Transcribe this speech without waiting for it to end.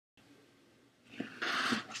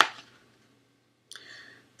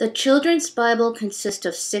The Children's Bible consists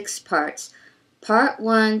of 6 parts. Part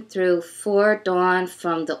 1 through 4 dawn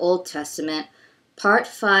from the Old Testament, Part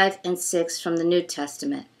 5 and 6 from the New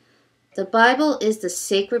Testament. The Bible is the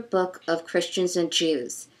sacred book of Christians and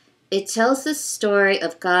Jews. It tells the story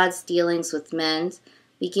of God's dealings with men,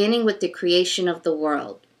 beginning with the creation of the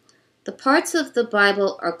world. The parts of the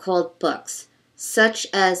Bible are called books, such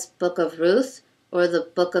as Book of Ruth or the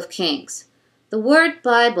Book of Kings. The word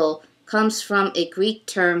Bible comes from a Greek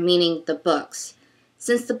term meaning the books.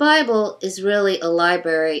 Since the Bible is really a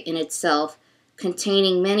library in itself,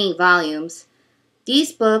 containing many volumes,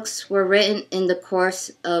 these books were written in the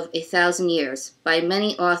course of 1,000 years by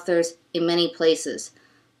many authors in many places,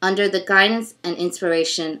 under the guidance and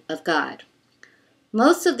inspiration of God.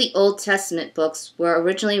 Most of the Old Testament books were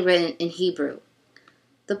originally written in Hebrew.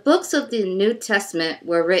 The books of the New Testament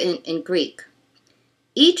were written in Greek.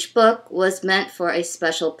 Each book was meant for a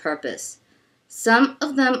special purpose. Some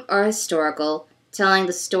of them are historical, telling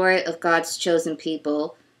the story of God's chosen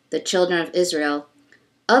people, the children of Israel.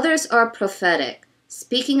 Others are prophetic,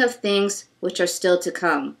 speaking of things which are still to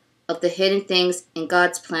come, of the hidden things in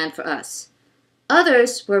God's plan for us.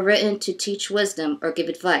 Others were written to teach wisdom or give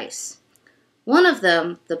advice. One of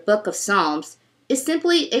them, the Book of Psalms, is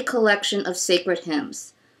simply a collection of sacred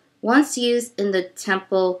hymns, once used in the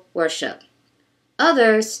temple worship.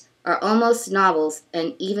 Others are almost novels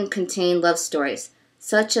and even contain love stories,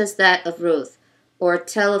 such as that of Ruth, or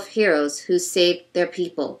tell of heroes who saved their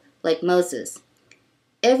people, like Moses.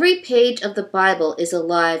 Every page of the Bible is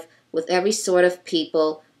alive with every sort of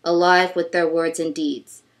people, alive with their words and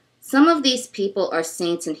deeds. Some of these people are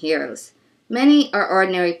saints and heroes. Many are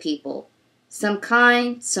ordinary people, some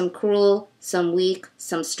kind, some cruel, some weak,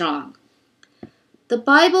 some strong. The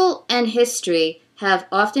Bible and history have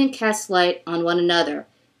often cast light on one another,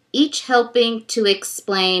 each helping to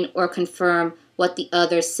explain or confirm what the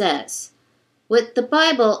other says. With the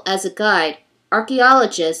Bible as a guide,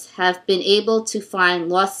 archaeologists have been able to find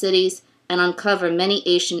lost cities and uncover many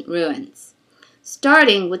ancient ruins,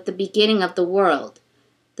 starting with the beginning of the world.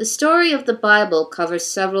 The story of the Bible covers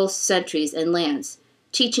several centuries and lands,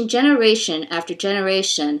 teaching generation after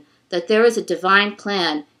generation that there is a divine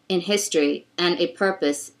plan in history and a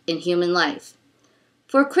purpose in human life.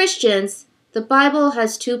 For Christians, the Bible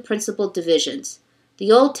has 2 principal divisions,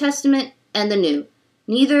 the Old Testament and the New.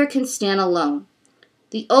 Neither can stand alone.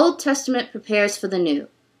 The Old Testament prepares for the New.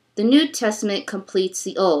 The New Testament completes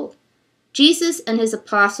the Old. Jesus and his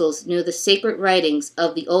apostles knew the sacred writings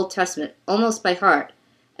of the Old Testament almost by heart,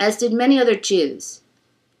 as did many other Jews.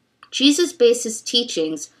 Jesus based his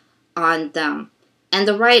teachings on them, and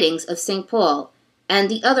the writings of St. Paul and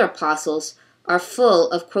the other apostles are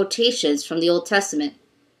full of quotations from the Old Testament.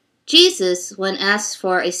 Jesus, when asked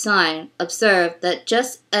for a sign, observed that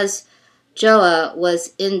just as Jonah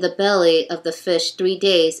was in the belly of the fish 3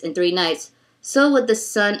 days and 3 nights, so would the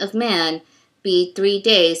Son of Man be 3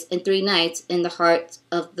 days and 3 nights in the heart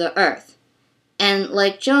of the earth. And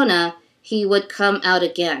like Jonah, he would come out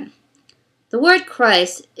again. The word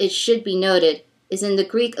Christ, it should be noted, is in the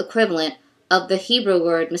Greek equivalent of the Hebrew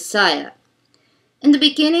word Messiah. In the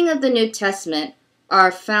beginning of the New Testament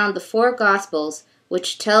are found the 4 Gospels,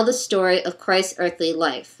 which tell the story of Christ's earthly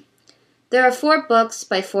life. There are 4 books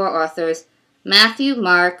by 4 authors, Matthew,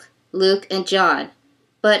 Mark, Luke, and John,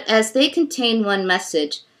 but as they contain one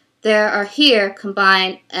message, they are here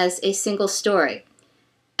combined as a single story.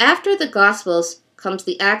 After the Gospels comes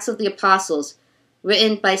the Acts of the Apostles,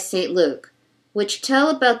 written by St. Luke, which tell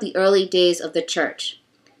about the early days of the church.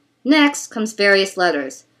 Next comes various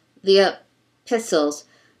letters, the epistles,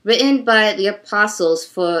 written by the apostles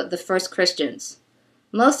for the first Christians.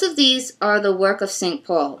 Most of these are the work of St.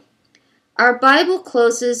 Paul. Our Bible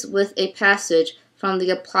closes with a passage from the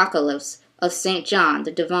Apocalypse of St. John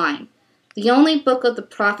the Divine, the only book of the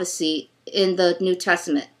prophecy in the New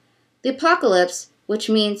Testament. The Apocalypse, which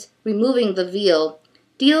means removing the veil,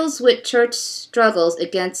 deals with church struggles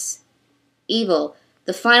against evil,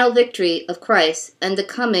 the final victory of Christ, and the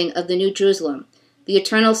coming of the New Jerusalem, the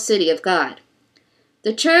eternal city of God.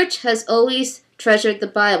 The church has always treasured the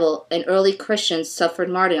Bible, and early Christians suffered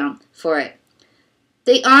martyrdom for it.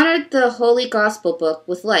 They honored the Holy Gospel book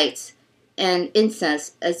with lights and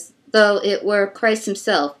incense as though it were Christ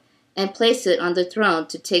himself, and placed it on the throne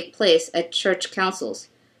to take place at church councils.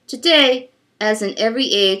 Today, as in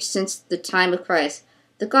every age since the time of Christ,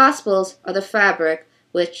 the Gospels are the fabric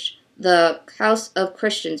which the house of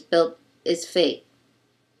Christians built its faith.